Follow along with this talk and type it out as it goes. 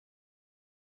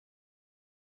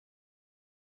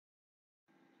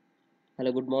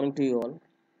Hello, good morning to you all.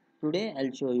 Today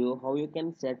I'll show you how you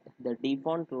can set the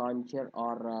default launcher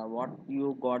or what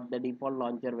you got the default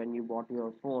launcher when you bought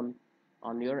your phone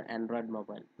on your Android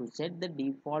mobile. To set the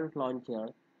default launcher,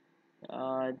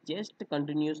 just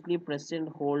continuously press and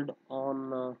hold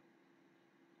on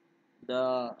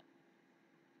the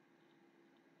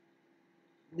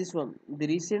this one, the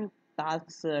recent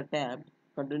tasks tab.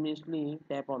 Continuously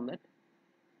tap on that.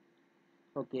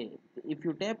 Okay, if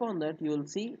you tap on that, you will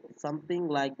see something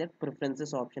like that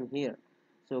preferences option here.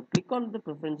 So click on the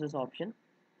preferences option,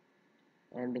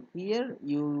 and here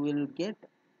you will get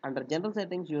under general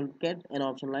settings you will get an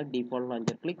option like default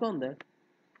launcher. Click on that.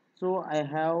 So I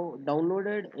have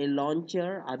downloaded a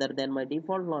launcher other than my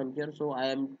default launcher, so I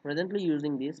am presently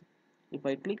using this. If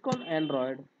I click on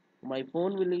Android, my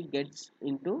phone will gets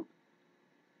into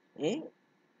a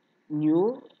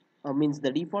new means the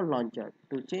default launcher.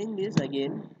 To change this,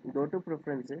 again go to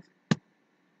preferences.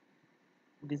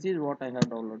 This is what I have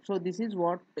downloaded. So this is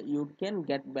what you can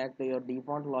get back to your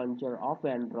default launcher of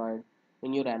Android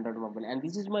in your Android mobile. And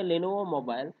this is my Lenovo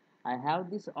mobile. I have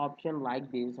this option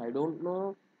like this. I don't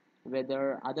know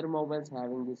whether other mobiles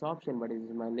having this option, but this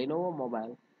is my Lenovo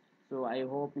mobile. So I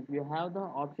hope if you have the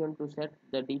option to set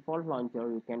the default launcher,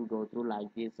 you can go through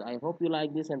like this. I hope you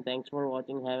like this, and thanks for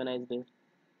watching. Have a nice day.